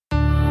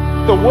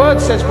The word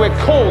says we're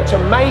called to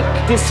make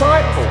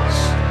disciples.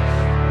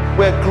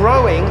 We're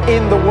growing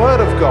in the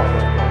word of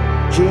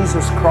God.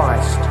 Jesus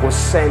Christ was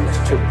sent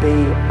to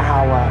be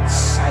our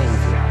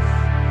Saviour.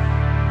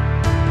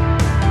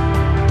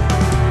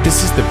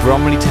 This is the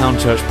Bromley Town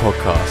Church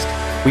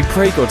podcast. We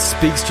pray God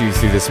speaks to you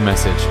through this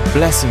message,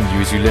 blessing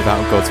you as you live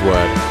out God's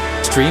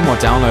word. Stream or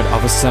download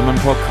other sermon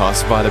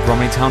podcasts via the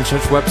Bromley Town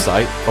Church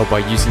website or by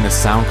using the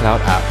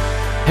SoundCloud app.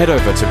 Head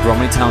over to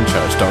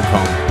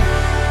bromleytownchurch.com.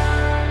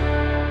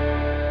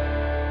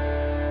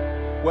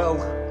 Well,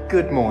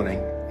 good morning.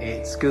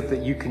 It's good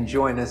that you can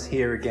join us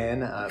here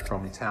again at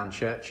Bromley Town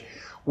Church.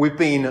 We've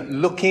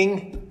been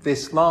looking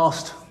this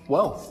past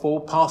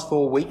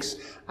 4 weeks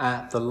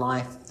at the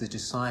life of the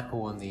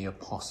disciple and the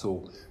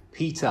apostle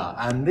Peter,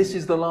 and this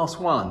is the last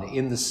one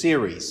in the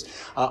series.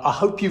 I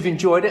hope you've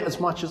enjoyed it as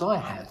much as I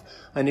have.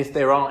 And if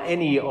there are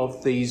any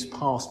of these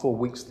past 4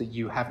 weeks that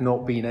you have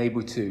not been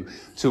able to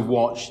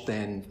watch,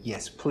 then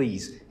yes,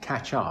 please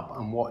catch up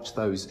and watch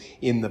those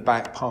in the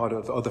back part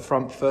of the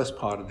first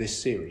part of this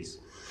series.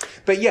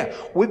 But yeah,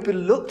 we've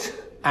looked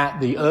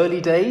at the early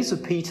days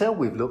of Peter.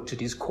 We've looked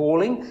at his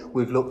calling.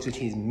 We've looked at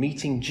his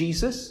meeting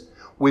Jesus.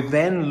 We've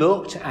then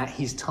looked at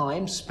his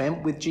time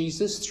spent with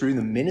Jesus through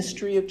the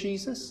ministry of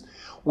Jesus.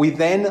 We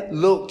then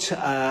looked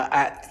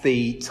at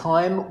the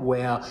time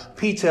where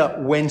Peter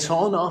went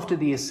on after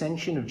the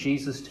ascension of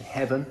Jesus to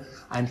heaven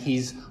and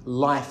his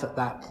life at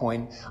that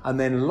point. And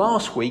then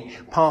last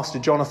week, Pastor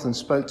Jonathan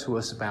spoke to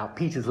us about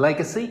Peter's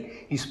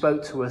legacy. He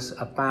spoke to us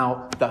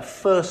about that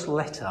first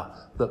letter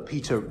that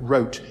Peter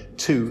wrote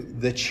to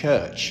the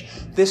church.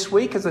 This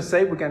week, as I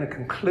say, we're going to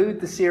conclude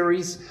the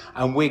series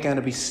and we're going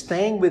to be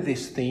staying with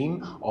this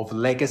theme of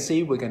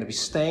legacy. We're going to be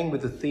staying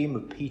with the theme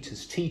of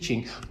Peter's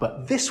teaching,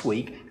 but this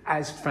week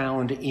as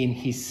found in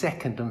his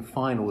second and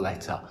final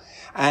letter.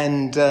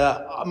 And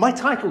my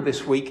title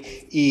this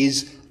week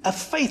is A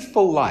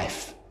Faithful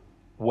Life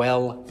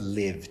Well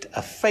Lived.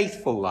 A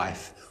Faithful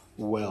Life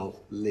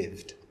Well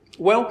Lived.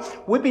 Well,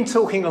 we've been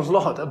talking a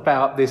lot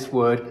about this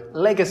word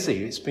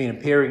legacy. It's been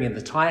appearing in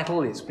the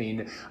title. It's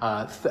been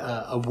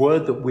a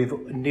word that we've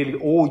nearly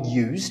all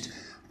used.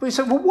 But we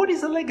say, well, what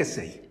is a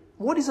legacy?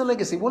 What is a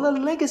legacy? Well, a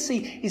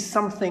legacy is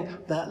something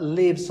that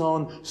lives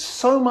on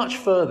so much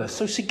further,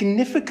 so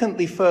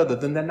significantly further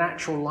than the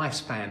natural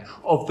lifespan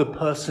of the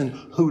person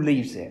who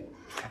leaves it.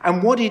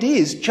 And what it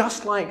is,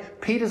 just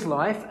like Peter's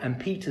life and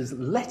Peter's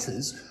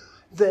letters,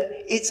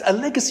 it's a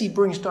legacy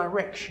brings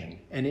direction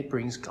and it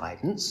brings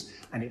guidance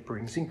and it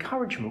brings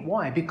encouragement.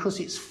 Why?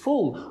 Because it's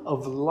full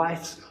of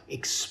life's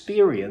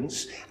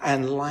experience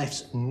and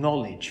life's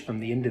knowledge from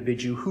the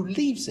individual who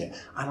leaves it.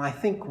 And I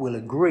think we'll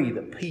agree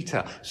that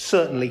Peter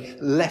certainly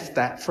left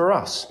that for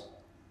us.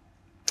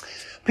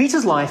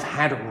 Peter's life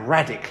had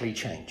radically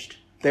changed.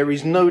 There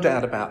is no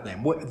doubt about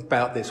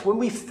this. When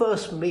we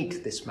first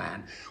meet this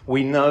man,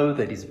 we know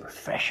that he's a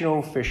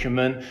professional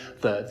fisherman,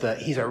 that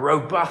he's a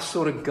robust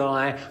sort of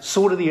guy,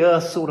 sort of the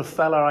earth sort of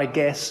fella, I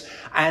guess.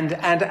 And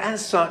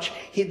as such,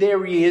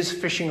 there he is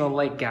fishing on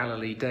Lake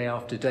Galilee day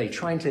after day,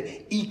 trying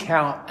to eke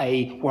out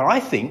what I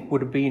think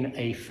would have been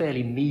a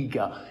fairly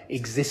meager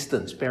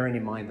existence, bearing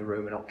in mind the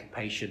Roman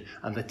occupation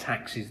and the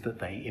taxes that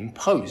they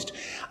imposed.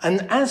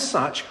 And as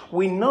such,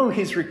 we know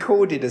he's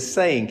recorded as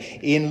saying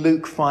in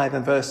Luke 5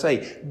 and verse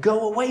 8,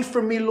 "Go away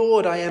from me,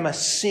 Lord, I am a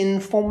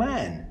sinful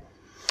man."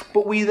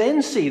 But we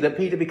then see that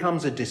Peter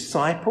becomes a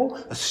disciple,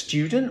 a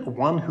student,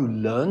 one who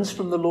learns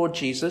from the Lord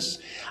Jesus.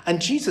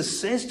 And Jesus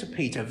says to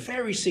Peter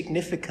very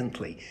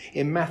significantly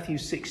in Matthew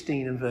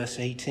 16 and verse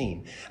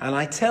 18, "And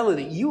I tell you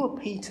that you are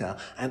Peter,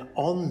 and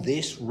on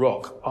this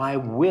rock I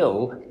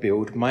will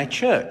build my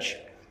church."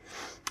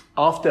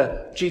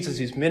 After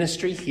Jesus'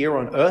 ministry here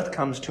on earth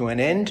comes to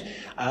an end,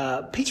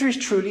 Peter is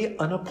truly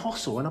an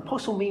apostle. An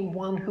apostle means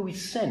one who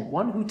is sent,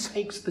 one who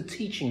takes the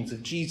teachings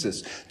of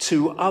Jesus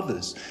to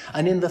others.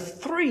 And in the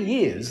 3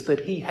 years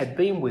that he had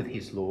been with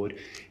his Lord,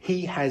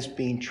 he has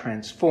been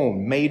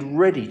transformed, made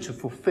ready to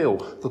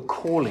fulfill the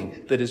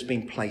calling that has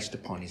been placed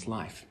upon his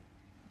life.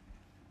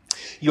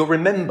 You'll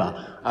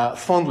remember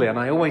fondly, and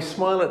I always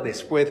smile at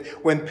this,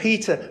 when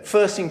Peter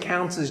first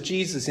encounters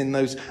Jesus in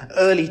those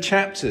early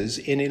chapters.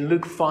 In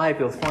Luke 5,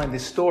 you'll find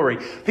this story.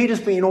 Peter's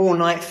been all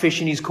night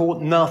fishing. He's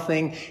caught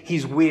nothing.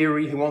 He's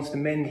weary. He wants to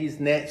mend his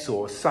nets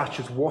or such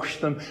as wash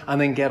them and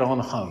then get on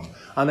home.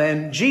 And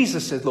then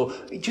Jesus says, "Lord,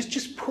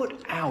 just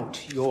put out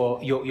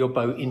your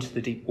boat into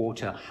the deep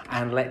water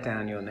and let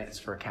down your nets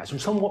for a catch." And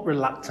somewhat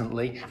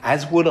reluctantly,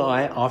 as would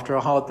I after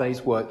a hard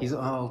day's work, he's,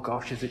 "Oh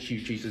gosh, is it you,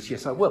 Jesus?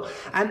 Yes, I will."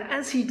 And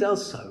as he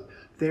does so,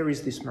 there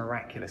is this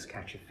miraculous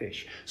catch of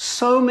fish.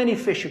 So many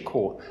fish are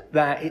caught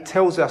that it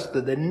tells us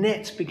that the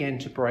nets begin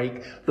to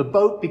break, the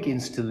boat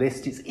begins to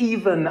list, it's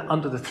even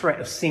under the threat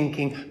of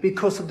sinking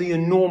because of the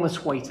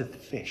enormous weight of the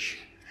fish.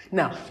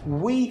 Now,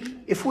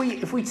 if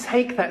we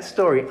take that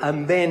story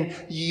and then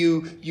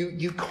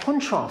you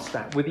contrast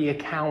that with the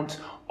account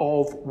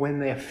of when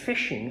they're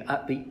fishing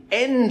at the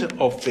end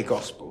of the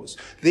Gospels,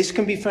 this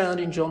can be found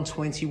in John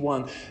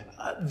 21.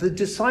 The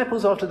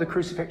disciples after the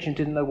crucifixion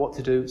didn't know what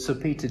to do, so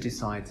Peter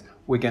decides,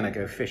 we're going to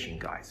go fishing,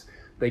 guys.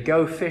 They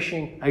go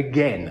fishing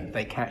again.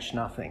 They catch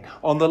nothing.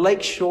 On the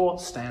lake shore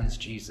stands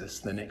Jesus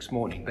the next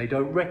morning. They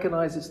don't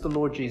recognize it's the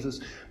Lord Jesus,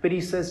 but he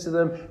says to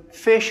them,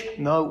 fish?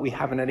 No, we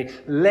haven't any.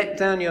 Let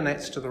down your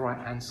nets to the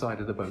right-hand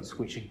side of the boats,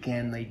 which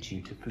again they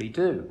dutifully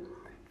do.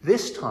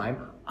 This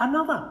time,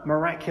 another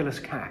miraculous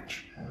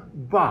catch.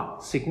 But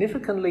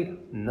significantly,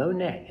 no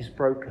net is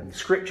broken.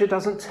 Scripture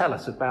doesn't tell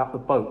us about the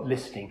boat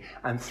listing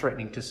and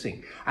threatening to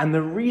sink. And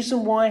the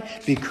reason why?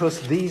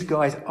 Because these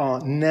guys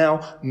are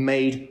now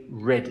made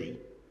ready.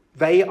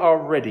 They are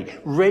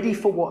ready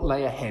for what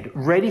lay ahead,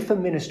 ready for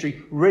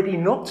ministry, ready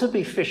not to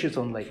be fishers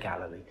on Lake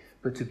Galilee,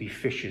 but to be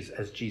fishers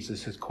as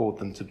Jesus has called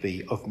them to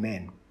be of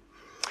men.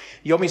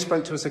 Yomi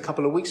spoke to us a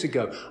couple of weeks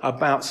ago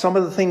about some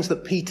of the things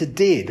that Peter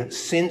did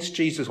since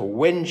Jesus, or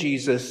when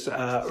Jesus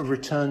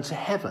returned to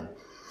heaven.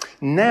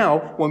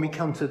 Now, when we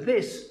come to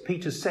this,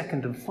 Peter's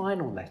second and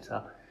final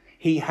letter,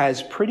 he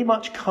has pretty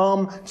much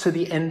come to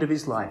the end of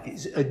his life.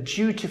 It's a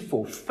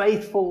dutiful,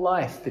 faithful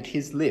life that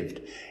he's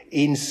lived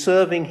in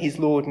serving his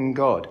Lord and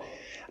God.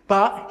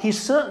 But he's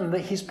certain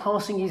that his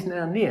passing is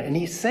now near. And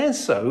he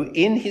says so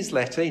in his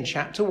letter in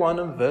chapter 1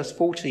 and verse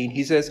 14.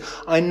 He says,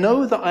 I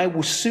know that I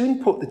will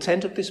soon put the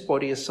tent of this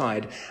body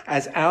aside,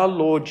 as our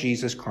Lord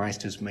Jesus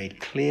Christ has made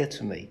clear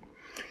to me.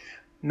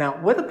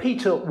 Now, whether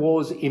Peter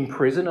was in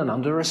prison and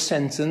under a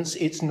sentence,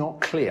 it's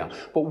not clear.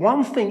 But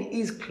one thing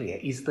is clear,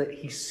 is that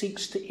he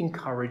seeks to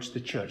encourage the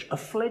church, a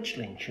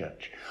fledgling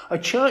church, a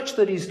church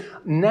that is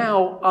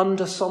now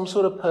under some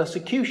sort of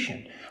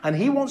persecution. And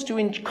he wants to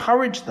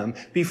encourage them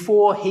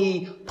before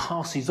he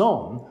passes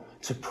on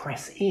to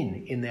press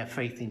in their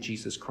faith in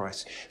Jesus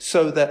Christ.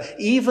 So that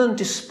even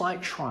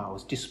despite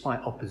trials,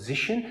 despite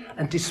opposition,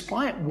 and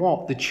despite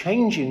what the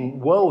changing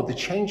world, the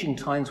changing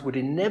times would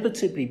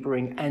inevitably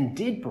bring and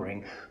did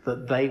bring,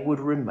 that they would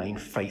remain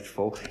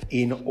faithful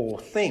in all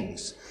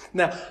things.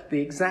 Now, the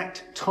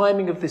exact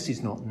timing of this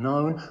is not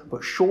known,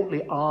 but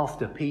shortly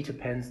after Peter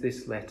pens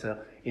this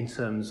letter, in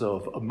terms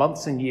of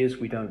months and years,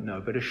 we don't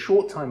know, but a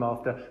short time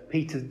after,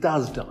 Peter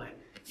does die.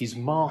 He's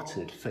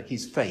martyred for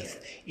his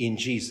faith in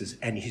Jesus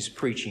and his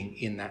preaching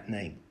in that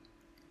name.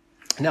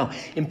 Now,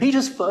 in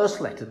Peter's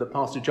first letter that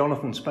Pastor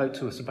Jonathan spoke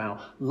to us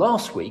about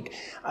last week,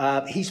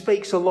 he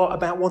speaks a lot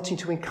about wanting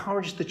to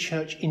encourage the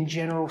church in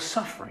general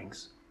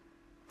sufferings.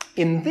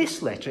 In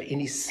this letter,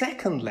 in his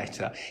second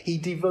letter, he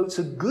devotes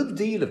a good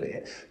deal of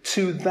it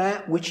to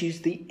that which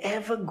is the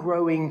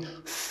ever-growing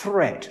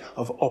threat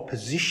of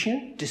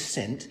opposition,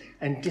 dissent,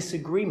 and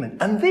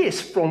disagreement. And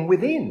this from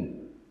within.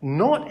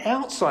 Not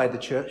outside the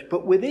church,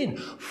 but within.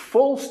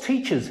 False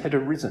teachers had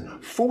arisen.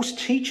 False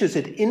teachers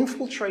had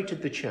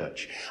infiltrated the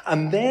church.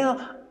 And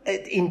their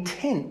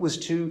intent was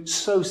to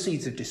sow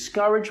seeds of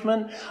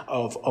discouragement,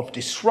 of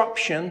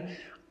disruption.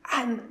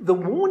 And the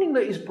warning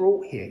that is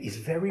brought here is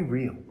very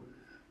real.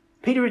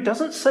 Peter, it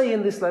doesn't say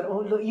in this letter,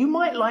 oh, look, you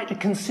might like to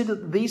consider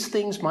these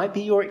things might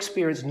be your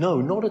experience. No,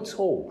 not at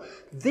all.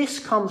 This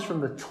comes from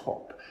the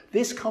top.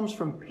 This comes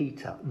from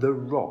Peter, the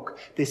rock,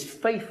 this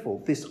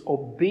faithful, this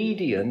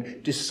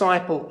obedient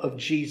disciple of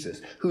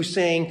Jesus, who's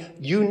saying,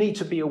 you need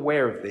to be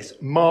aware of this.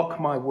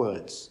 Mark my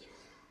words.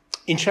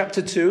 In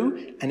chapter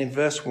 2 and in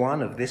verse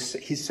 1 of this,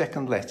 his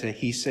second letter,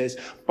 he says,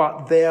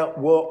 but there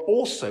were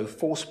also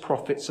false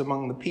prophets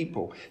among the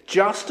people,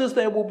 just as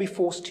there will be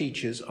false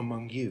teachers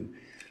among you.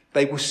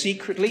 They will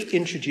secretly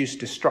introduce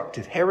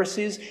destructive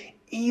heresies,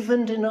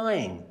 even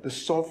denying the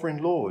sovereign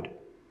Lord.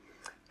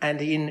 And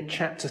in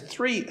chapter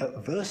 3,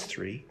 verse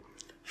 3,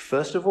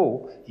 first of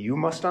all, you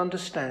must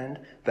understand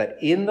that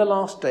in the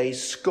last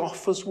days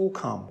scoffers will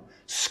come,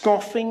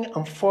 scoffing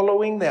and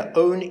following their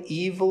own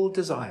evil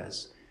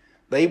desires.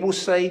 They will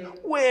say,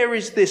 where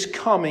is this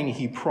coming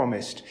he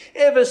promised?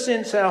 Ever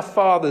since our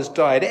fathers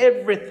died,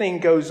 everything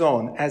goes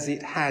on as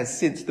it has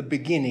since the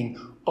beginning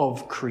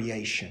of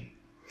creation.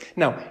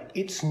 Now,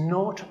 it's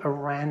not a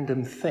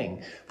random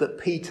thing that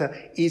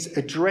Peter is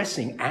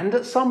addressing, and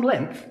at some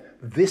length,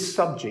 this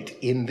subject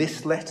in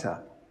this letter,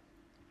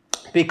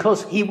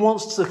 because he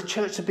wants the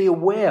church to be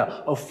aware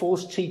of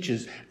false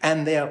teachers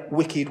and their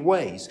wicked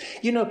ways.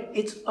 You know,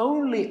 it's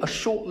only a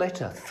short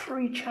letter,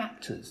 3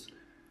 chapters,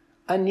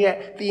 and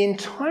yet the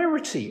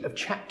entirety of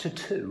chapter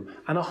 2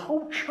 and a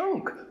whole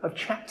chunk of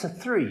chapter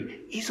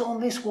 3 is on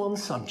this one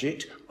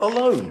subject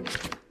alone.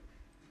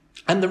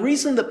 And the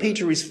reason that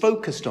Peter is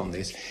focused on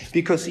this,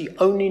 because he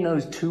only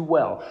knows too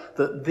well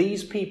that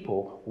these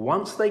people,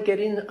 once they get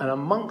in and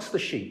amongst the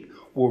sheep,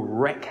 will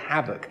wreak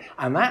havoc.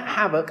 And that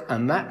havoc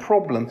and that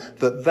problem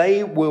that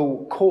they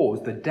will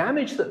cause, the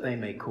damage that they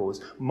may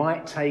cause,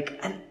 might take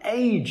an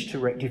age to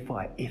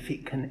rectify, if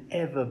it can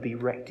ever be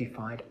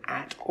rectified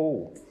at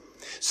all.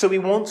 So he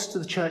wants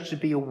the church to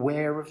be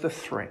aware of the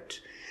threat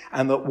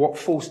and that what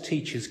false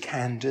teachers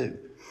can do.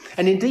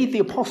 And indeed, the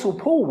Apostle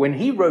Paul, when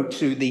he wrote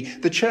to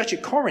the church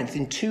at Corinth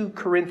in 2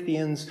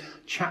 Corinthians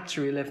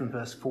chapter 11,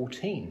 verse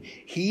 14,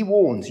 he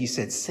warns, he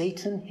said,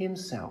 Satan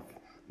himself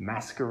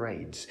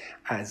masquerades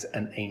as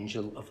an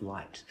angel of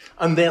light.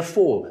 And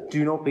therefore,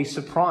 do not be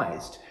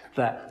surprised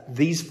that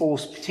these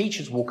false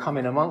teachers will come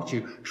in amongst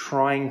you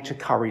trying to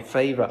curry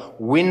favor,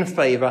 win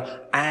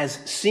favor as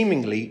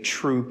seemingly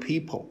true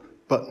people,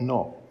 but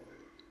not.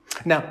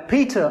 Now,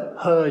 Peter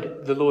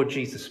heard the Lord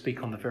Jesus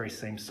speak on the very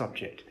same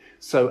subject.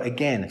 So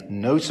again,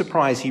 no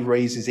surprise he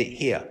raises it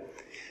here.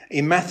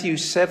 In Matthew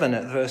 7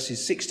 at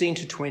verses 16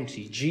 to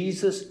 20,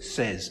 Jesus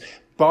says,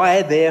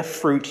 "By their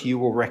fruit you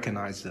will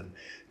recognize them.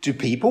 Do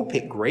people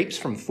pick grapes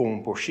from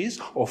thorn bushes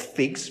or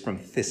figs from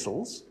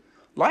thistles?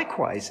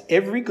 Likewise,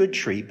 every good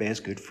tree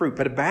bears good fruit,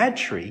 but a bad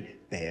tree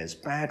bears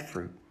bad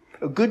fruit.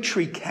 A good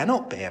tree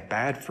cannot bear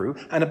bad fruit,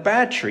 and a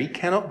bad tree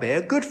cannot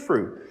bear good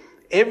fruit.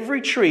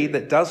 Every tree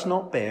that does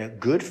not bear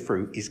good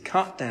fruit is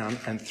cut down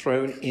and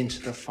thrown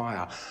into the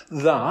fire.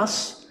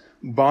 Thus,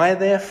 by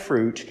their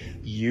fruit,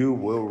 you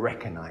will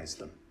recognize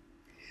them."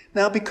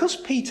 Now, because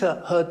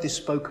Peter heard this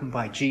spoken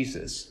by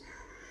Jesus,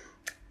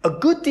 a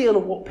good deal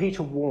of what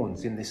Peter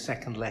warns in this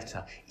second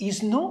letter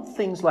is not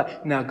things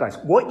like, now guys,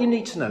 what you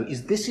need to know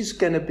is this is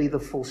going to be the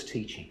false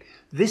teaching.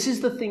 This is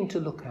the thing to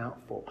look out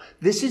for.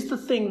 This is the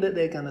thing that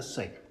they're going to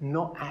say.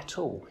 Not at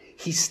all.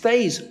 He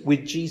stays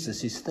with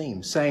Jesus'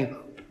 theme, saying,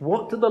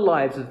 what do the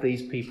lives of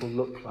these people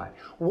look like?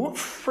 What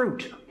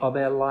fruit are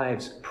their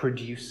lives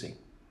producing?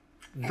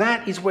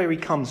 That is where he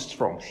comes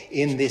from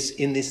in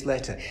this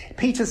letter.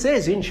 Peter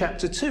says in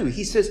chapter 2,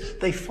 he says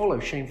they follow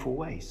shameful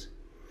ways.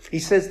 He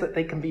says that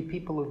they can be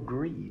people of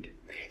greed.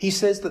 He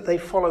says that they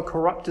follow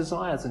corrupt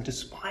desires and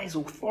despise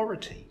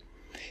authority.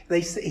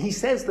 He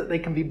says that they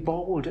can be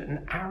bold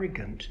and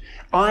arrogant,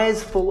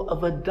 eyes full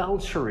of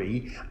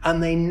adultery,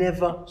 and they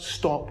never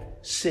stop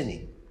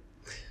sinning.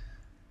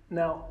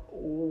 Now,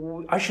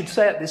 I should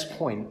say at this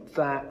point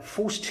that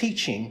false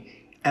teaching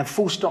and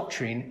false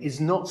doctrine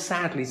is not,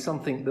 sadly,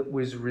 something that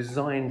was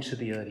resigned to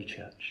the early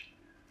church.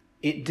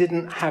 It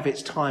didn't have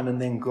its time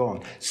and then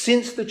gone.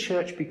 Since the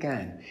church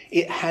began,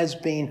 it has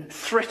been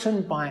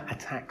threatened by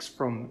attacks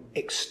from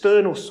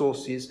external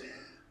sources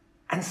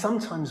and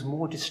sometimes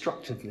more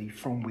destructively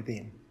from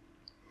within.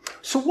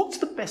 So what's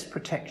the best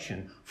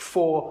protection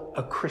for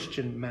a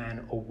Christian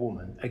man or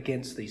woman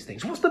against these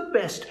things? What's the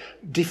best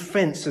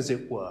defense, as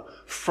it were,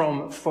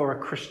 for a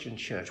Christian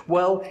church?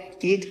 Well,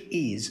 it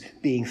is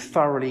being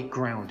thoroughly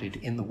grounded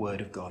in the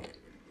Word of God.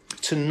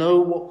 To know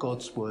what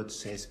God's Word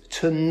says,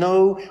 to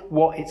know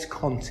what its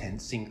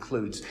contents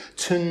includes,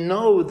 to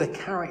know the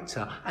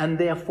character and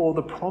therefore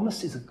the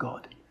promises of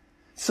God.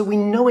 So we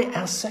know it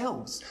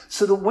ourselves,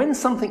 so that when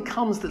something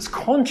comes that's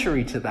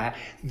contrary to that,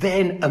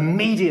 then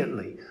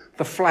immediately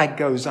the flag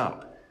goes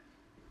up.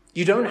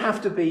 You don't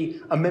have to be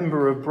a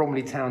member of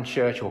Bromley Town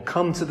Church or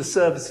come to the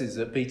services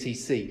at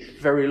BTC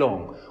very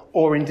long,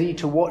 or indeed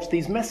to watch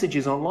these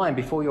messages online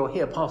before you're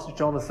here. Pastor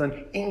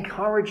Jonathan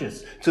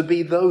encourages us to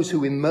be those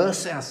who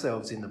immerse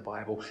ourselves in the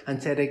Bible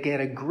and to get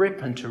a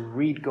grip and to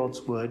read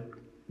God's Word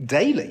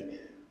daily.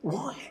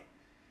 Why?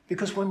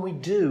 Because when we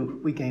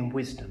do, we gain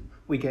wisdom,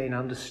 we gain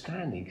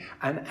understanding,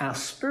 and our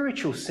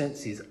spiritual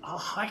senses are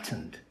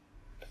heightened.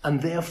 And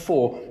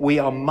therefore, we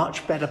are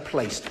much better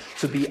placed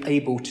to be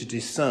able to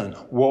discern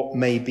what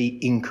may be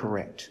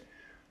incorrect.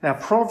 Now,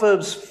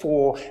 Proverbs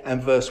 4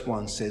 and verse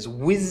 1 says,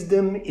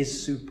 "Wisdom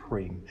is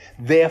supreme,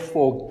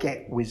 therefore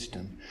get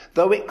wisdom.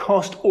 Though it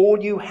cost all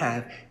you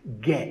have,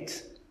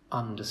 get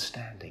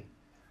understanding."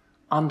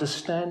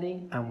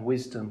 Understanding and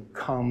wisdom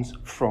comes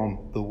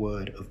from the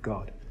Word of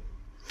God.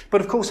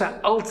 But of course,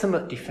 our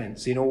ultimate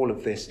defense in all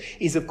of this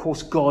is, of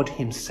course, God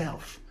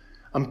himself.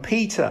 And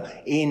Peter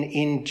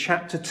in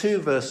chapter 2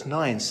 verse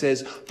 9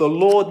 says, "The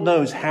Lord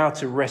knows how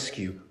to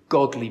rescue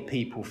godly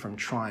people from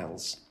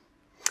trials."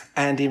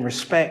 And in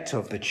respect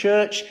of the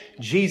church,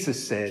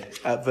 Jesus said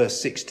at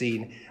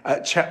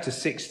chapter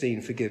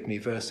 16,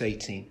 verse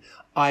 18,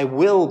 "I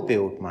will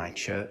build my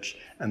church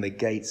and the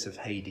gates of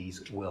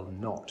Hades will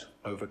not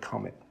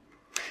overcome it."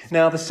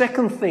 Now, the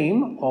second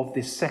theme of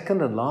this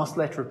second and last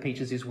letter of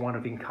Peter's is one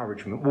of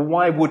encouragement. Well,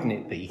 why wouldn't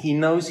it be? He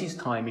knows his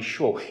time is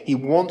short. He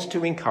wants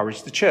to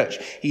encourage the church.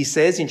 He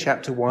says in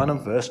chapter 1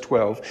 and verse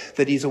 12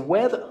 that he's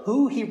aware that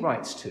who he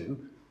writes to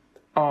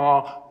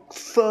are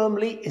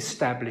firmly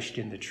established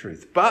in the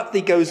truth. But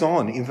he goes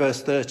on in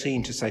verse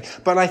 13 to say,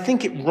 "But I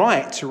think it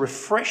right to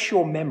refresh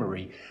your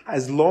memory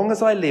as long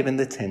as I live in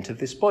the tent of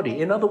this body."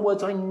 In other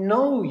words, I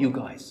know you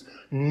guys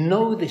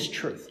know this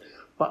truth.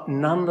 But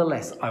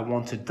nonetheless, I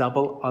want to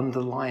double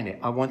underline it.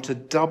 I want to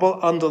double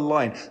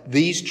underline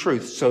these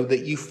truths so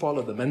that you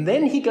follow them. And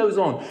then he goes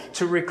on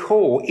to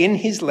recall in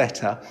his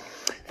letter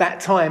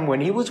that time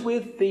when he was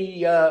with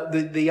the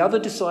other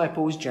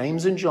disciples,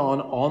 James and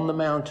John, on the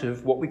Mount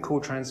of what we call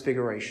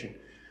Transfiguration.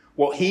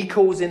 What he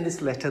calls in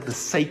this letter the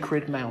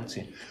Sacred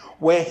Mountain,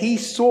 where he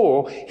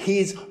saw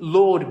his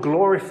Lord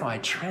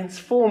glorified,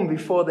 transformed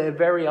before their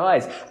very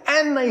eyes.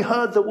 And they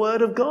heard the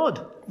word of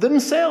God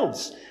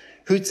themselves.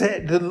 Who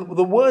said,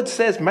 the word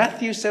says,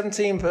 Matthew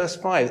 17 verse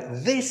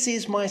 5, "This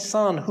is my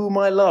son whom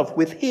I love.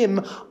 With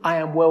him I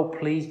am well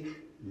pleased.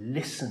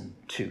 Listen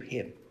to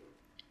him."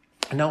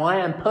 Now, I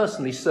am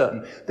personally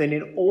certain that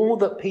in all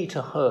that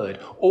Peter heard,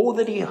 all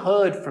that he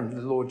heard from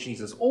the Lord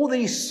Jesus, all that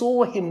he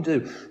saw him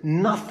do,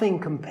 nothing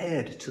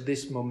compared to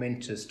this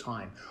momentous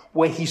time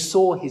where he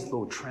saw his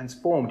Lord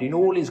transformed in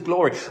all his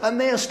glory. And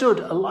there stood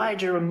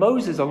Elijah and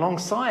Moses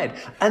alongside,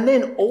 and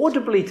then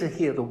audibly to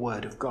hear the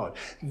word of God.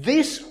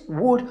 This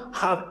would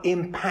have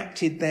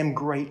impacted them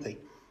greatly.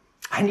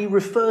 And he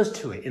refers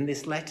to it in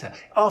this letter.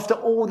 After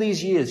all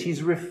these years,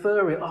 he's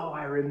referring,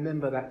 I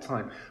remember that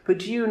time. But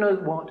do you know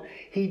what?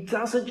 He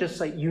doesn't just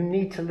say, you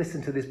need to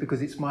listen to this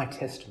because it's my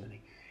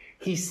testimony.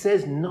 He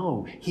says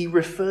no. He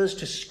refers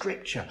to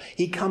Scripture.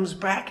 He comes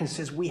back and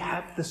says, we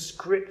have the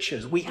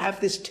Scriptures. We have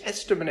this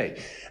testimony.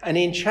 And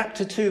in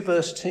chapter 2,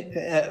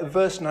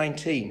 verse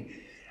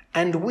 19,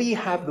 and we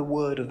have the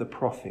word of the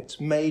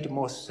prophets made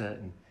more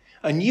certain.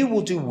 And you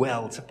will do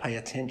well to pay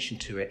attention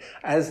to it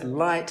as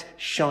light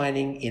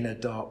shining in a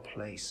dark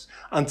place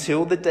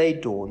until the day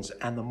dawns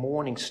and the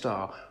morning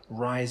star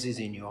rises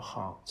in your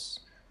hearts.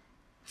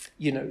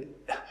 You know,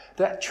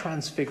 that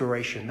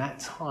transfiguration, that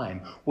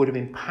time would have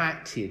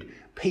impacted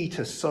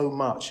Peter so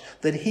much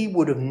that he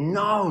would have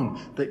known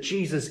that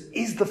Jesus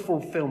is the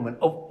fulfillment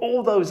of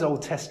all those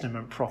Old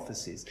Testament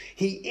prophecies.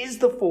 He is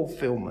the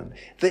fulfillment,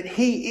 that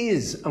he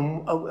is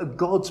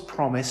God's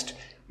promised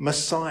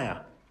Messiah.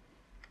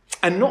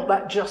 And not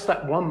that just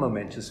that one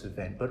momentous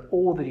event, but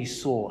all that he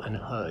saw and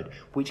heard,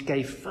 which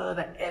gave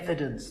further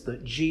evidence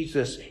that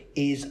Jesus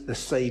is the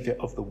Saviour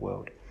of the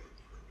world.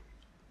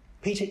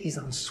 Peter is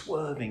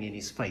unswerving in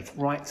his faith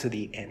right to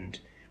the end.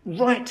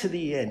 Right to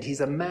the end. He's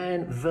a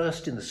man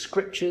versed in the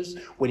Scriptures.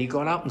 When he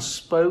got up and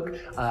spoke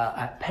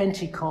at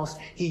Pentecost,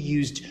 he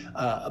used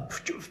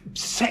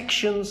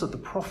sections of the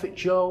prophet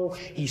Joel.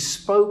 He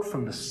spoke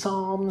from the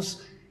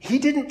Psalms. He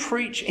didn't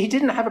preach. He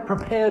didn't have a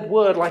prepared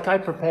word like I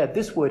prepared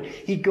this word.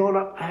 He got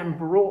up and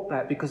brought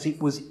that because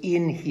it was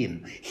in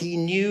him. He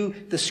knew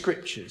the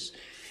Scriptures.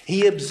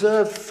 He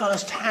observed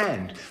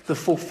firsthand the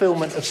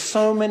fulfillment of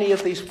so many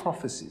of these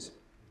prophecies.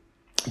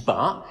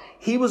 But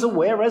he was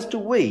aware, as do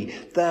we,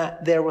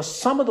 that there are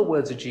some of the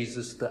words of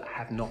Jesus that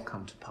have not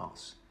come to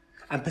pass.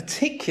 And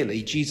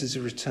particularly, Jesus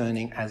is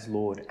returning as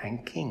Lord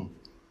and King.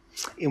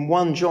 In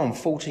 1 John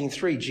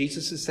 14:3,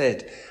 Jesus has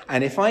said,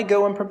 and if I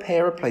go and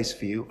prepare a place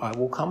for you, I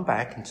will come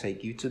back and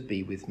take you to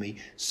be with me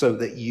so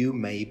that you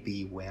may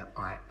be where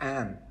I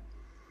am.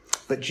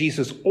 But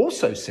Jesus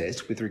also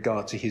says, with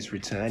regard to his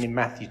return in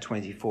Matthew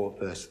 24,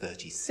 verse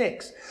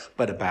 36,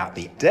 but about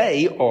the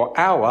day or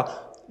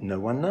hour, no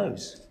one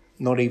knows,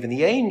 not even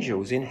the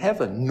angels in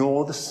heaven,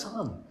 nor the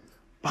Son,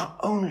 but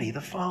only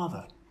the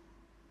Father.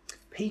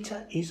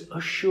 Peter is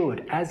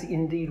assured, as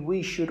indeed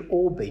we should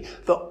all be,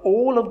 that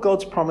all of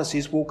God's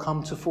promises will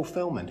come to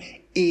fulfillment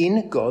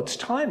in God's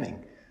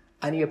timing.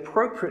 And he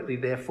appropriately,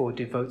 therefore,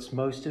 devotes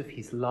most of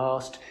his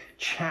last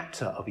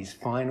chapter of his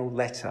final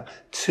letter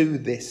to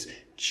this.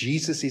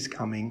 Jesus is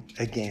coming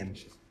again.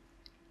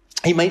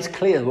 He makes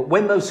clear that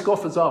when those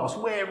scoffers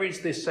ask, where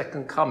is this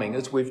second coming,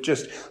 as we've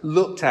just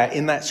looked at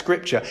in that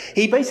scripture,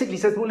 he basically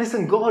says, well,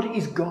 listen, God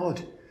is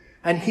God.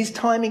 And his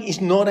timing is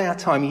not our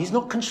timing. He's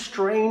not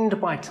constrained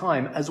by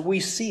time as we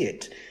see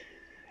it.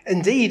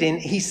 Indeed,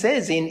 he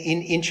says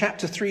in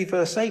chapter 3,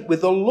 verse 8, with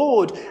the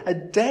Lord, a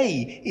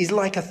day is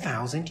like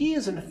 1,000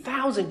 years, and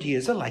 1,000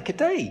 years are like a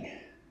day.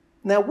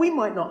 Now, we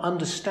might not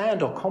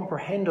understand or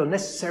comprehend or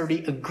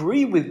necessarily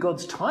agree with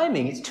God's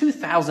timing. It's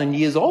 2,000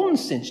 years on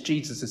since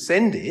Jesus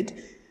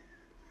ascended.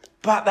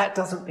 But that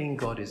doesn't mean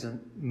God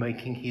isn't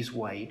making his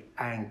way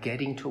and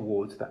getting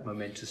towards that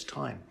momentous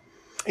time.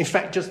 In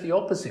fact, just the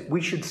opposite. We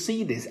should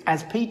see this,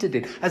 as Peter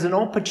did, as an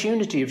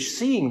opportunity of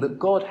seeing that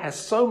God has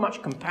so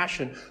much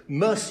compassion,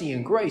 mercy,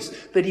 and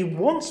grace that he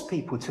wants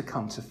people to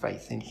come to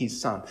faith in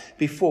his Son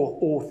before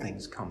all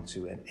things come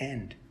to an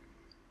end.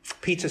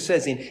 Peter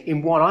says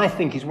in what I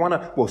think is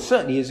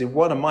certainly is in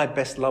one of my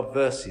best loved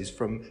verses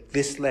from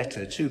this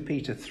letter, 2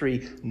 Peter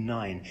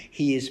 3:9,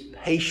 he is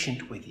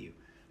patient with you,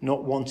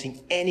 not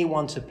wanting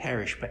anyone to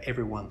perish, but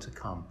everyone to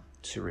come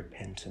to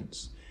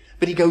repentance.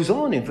 But he goes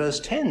on in verse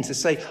 10 to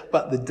say,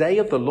 but the day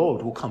of the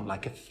Lord will come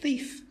like a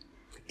thief.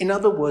 In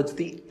other words,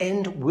 the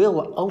end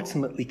will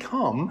ultimately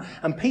come.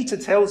 And Peter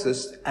tells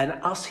us, and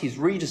us, his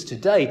readers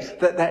today,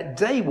 that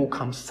day will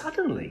come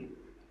suddenly.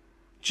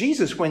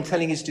 Jesus, when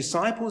telling his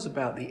disciples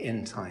about the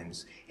end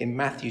times, in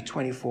Matthew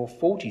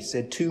 24:40,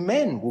 said 2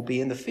 men will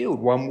be in the field.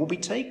 One will be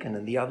taken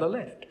and the other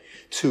left.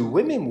 2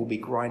 women will be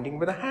grinding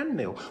with a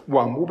handmill.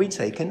 One will be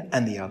taken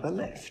and the other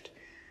left.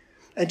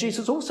 And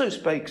Jesus also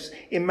speaks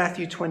in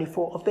Matthew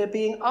 24 of there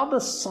being other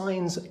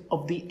signs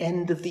of the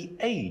end of the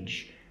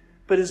age.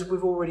 But as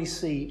we've already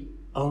seen,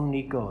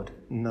 only God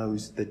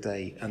knows the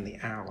day and the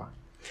hour.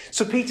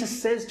 So Peter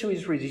says to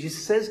his readers, he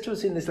says to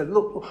us in this letter,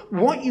 look,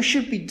 what you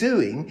should be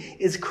doing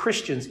as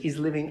Christians is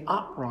living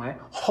upright,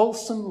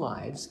 wholesome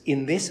lives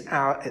in this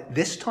hour, at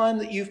this time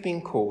that you've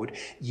been called.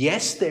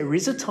 Yes, there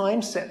is a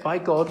time set by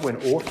God when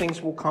all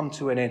things will come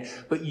to an end,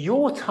 but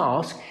your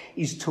task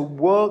is to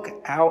work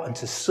out and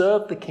to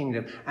serve the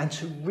kingdom and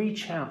to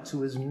reach out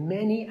to as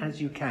many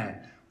as you can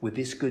with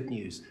this good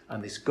news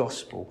and this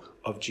gospel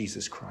of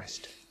Jesus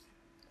Christ.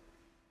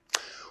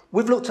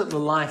 We've looked at the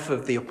life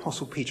of the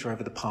Apostle Peter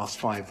over the past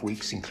 5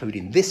 weeks,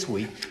 including this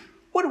week.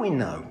 What do we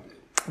know?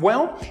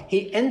 Well,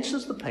 he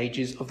enters the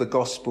pages of the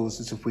Gospels,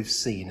 as we've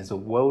seen, as a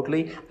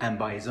worldly and,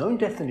 by his own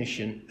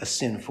definition, a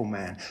sinful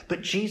man.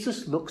 But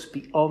Jesus looks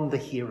beyond the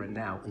here and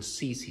now and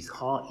sees his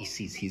heart, he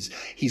sees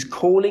his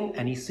calling,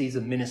 and he sees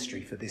a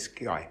ministry for this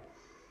guy.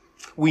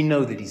 We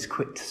know that he's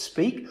quick to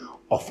speak,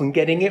 often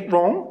getting it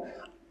wrong,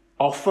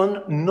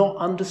 often not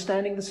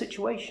understanding the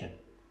situation.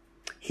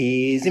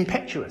 He is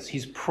impetuous.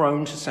 He's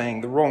prone to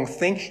saying the wrong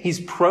thing. He's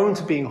prone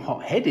to being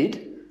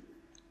hot-headed.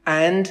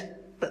 And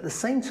at the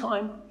same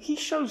time, he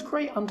shows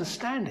great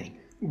understanding,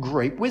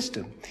 great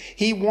wisdom.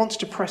 He wants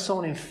to press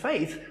on in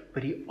faith,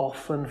 but he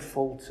often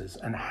falters.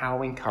 And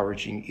how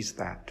encouraging is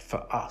that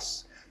for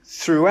us?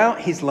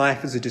 Throughout his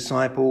life as a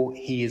disciple,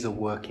 he is a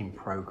work in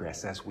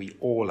progress, as we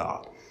all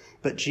are.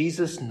 But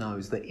Jesus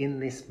knows that in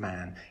this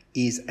man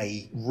is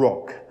a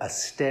rock, a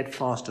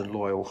steadfast and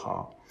loyal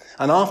heart.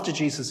 And after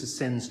Jesus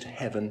ascends to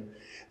heaven,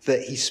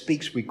 that he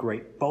speaks with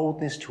great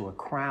boldness to a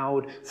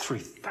crowd,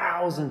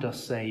 3,000 are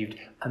saved,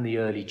 and the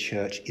early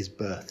church is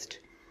birthed.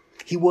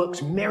 He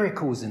works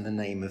miracles in the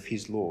name of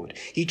his Lord.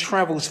 He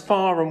travels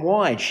far and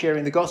wide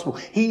sharing the gospel.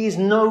 He is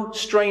no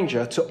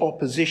stranger to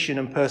opposition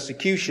and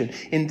persecution.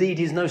 Indeed,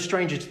 he's no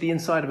stranger to the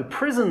inside of a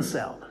prison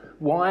cell.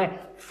 Why?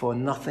 For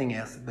nothing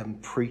else than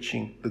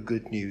preaching the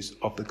good news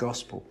of the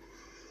gospel.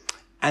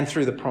 And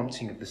through the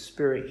prompting of the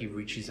Spirit, he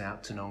reaches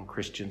out to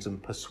non-Christians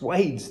and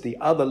persuades the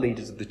other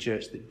leaders of the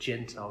church that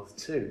Gentiles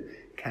too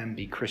can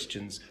be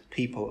Christians,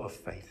 people of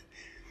faith.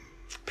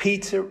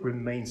 Peter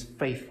remains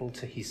faithful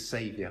to his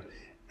Saviour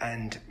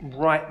and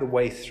right the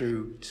way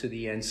through to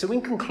the end. So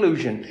in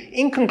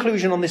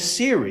conclusion on this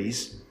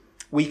series,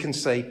 we can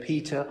say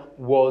Peter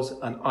was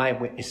an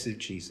eyewitness of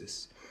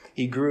Jesus.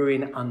 He grew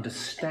in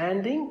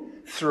understanding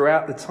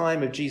throughout the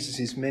time of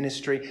Jesus'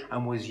 ministry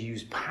and was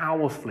used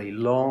powerfully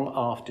long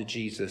after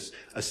Jesus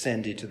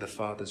ascended to the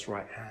Father's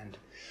right hand.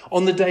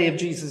 On the day of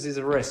Jesus'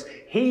 arrest,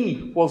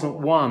 he wasn't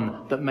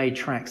one that made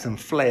tracks and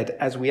fled,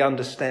 as we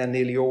understand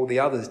nearly all the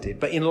others did.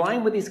 But in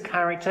line with his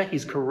character,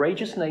 his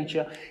courageous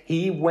nature,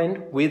 he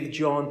went with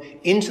John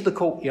into the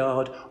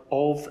courtyard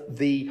of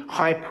the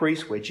high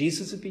priest where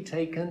Jesus had been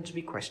taken to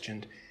be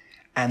questioned.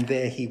 And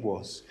there he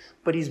was.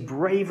 But his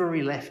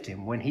bravery left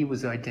him when he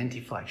was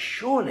identified,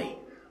 surely,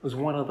 as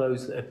one of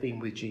those that had been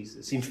with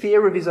Jesus. In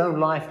fear of his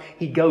own life,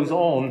 he goes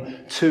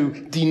on to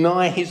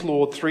deny his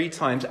Lord 3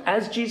 times,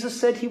 as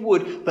Jesus said he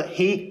would, but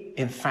he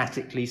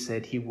emphatically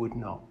said he would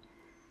not.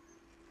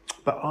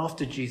 But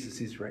after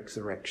Jesus'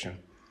 resurrection,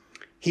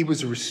 he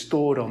was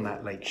restored on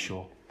that lake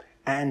shore.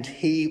 And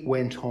he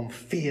went on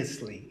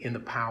fiercely in the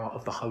power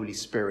of the Holy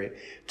Spirit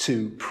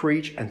to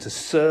preach and to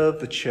serve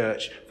the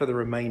church for the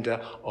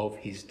remainder of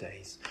his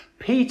days.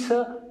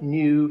 Peter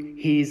knew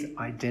his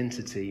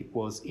identity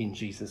was in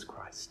Jesus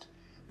Christ.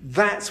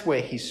 That's where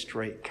his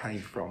strength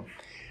came from.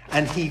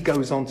 And he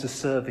goes on to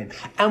serve him.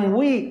 And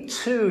we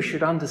too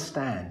should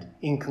understand,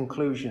 in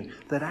conclusion,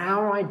 that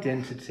our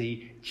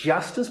identity,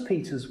 just as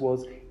Peter's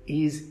was,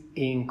 is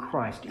in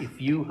Christ, if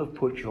you have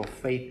put your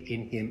faith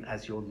in him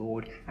as your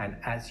Lord and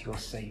as your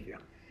Saviour.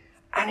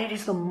 And it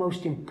is the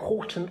most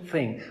important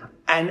thing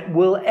and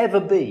will ever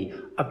be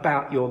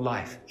about your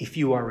life if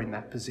you are in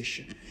that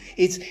position.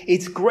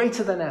 It's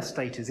greater than our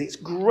status. It's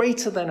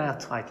greater than our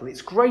title.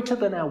 It's greater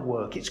than our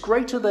work. It's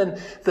greater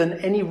than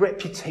any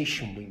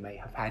reputation we may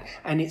have had.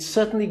 And it's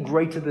certainly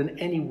greater than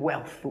any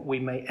wealth that we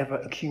may ever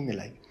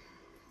accumulate.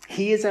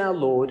 He is our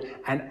Lord,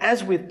 and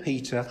as with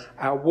Peter,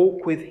 our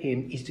walk with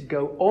him is to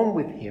go on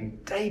with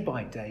him day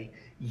by day,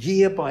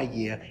 year by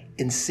year,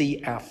 and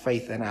see our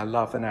faith and our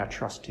love and our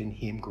trust in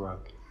him grow.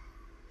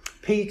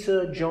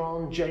 Peter,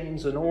 John,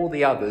 James, and all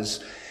the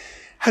others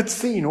had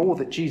seen all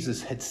that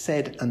Jesus had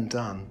said and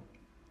done.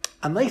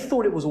 And they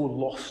thought it was all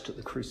lost at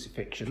the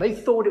crucifixion. They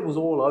thought it was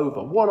all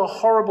over. What a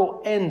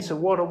horrible end to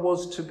what it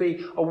was to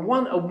be a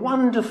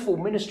wonderful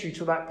ministry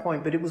to that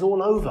point, but it was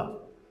all over.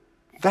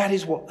 That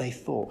is what they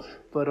thought.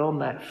 But on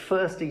that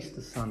first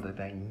Easter Sunday,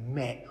 they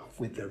met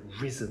with the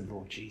risen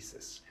Lord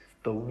Jesus,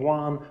 the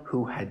one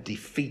who had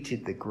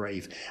defeated the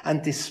grave.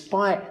 And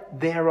despite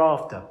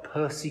thereafter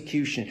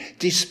persecution,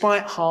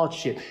 despite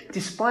hardship,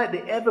 despite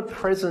the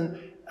ever-present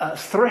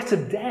threat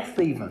of death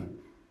even,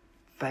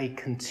 they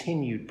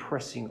continued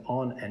pressing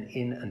on and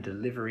in and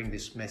delivering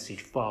this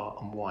message far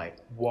and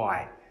wide.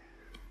 Why?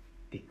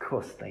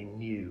 Because they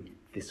knew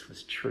this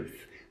was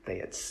truth. They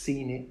had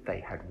seen it, they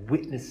had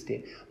witnessed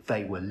it,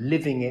 they were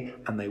living it,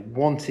 and they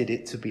wanted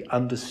it to be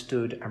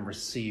understood and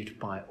received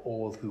by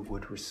all who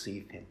would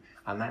receive him.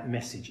 And that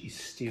message is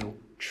still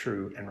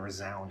true and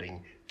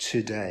resounding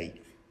today.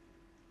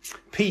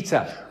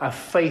 Peter, a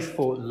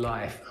faithful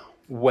life,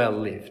 well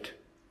lived.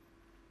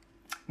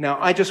 Now,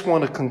 I just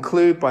want to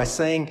conclude by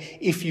saying,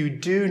 if you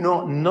do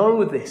not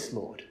know this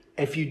Lord,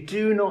 if you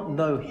do not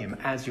know him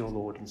as your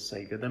Lord and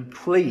Saviour, then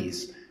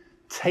please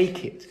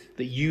take it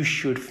that you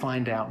should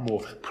find out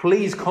more.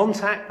 Please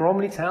contact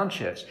Bromley Town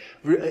Church.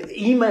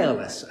 Email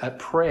us at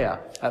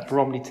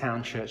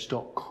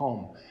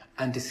prayer@bromleytownchurch.com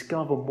and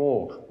discover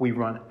more. We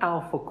run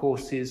alpha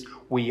courses.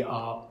 We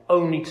are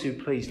only too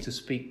pleased to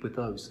speak with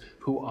those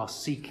who are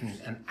seeking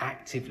and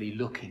actively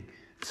looking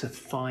to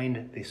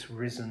find this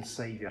risen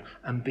Saviour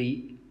and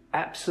be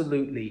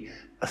absolutely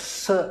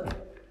certain,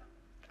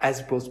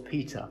 as was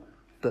Peter,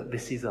 that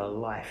this is a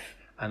life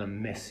and a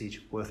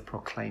message worth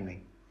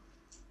proclaiming.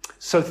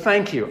 So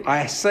thank you.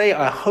 I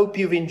hope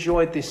you've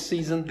enjoyed this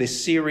season,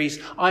 this series.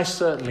 I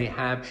certainly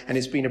have, and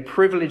it's been a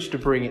privilege to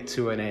bring it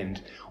to an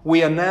end.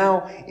 We are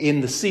now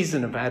in the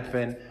season of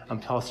Advent,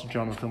 and Pastor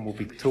Jonathan will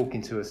be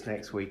talking to us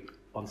next week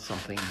on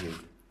something new.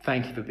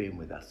 Thank you for being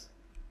with us.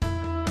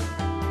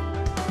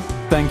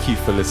 Thank you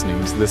for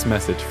listening to this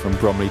message from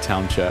Bromley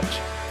Town Church.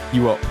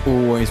 You are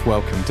always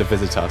welcome to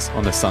visit us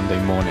on a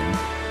Sunday morning,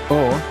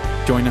 or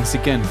join us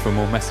again for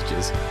more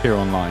messages here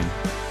online.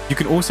 You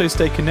can also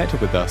stay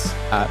connected with us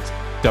at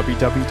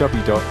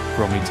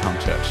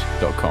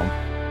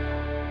www.bromleytownchurch.com.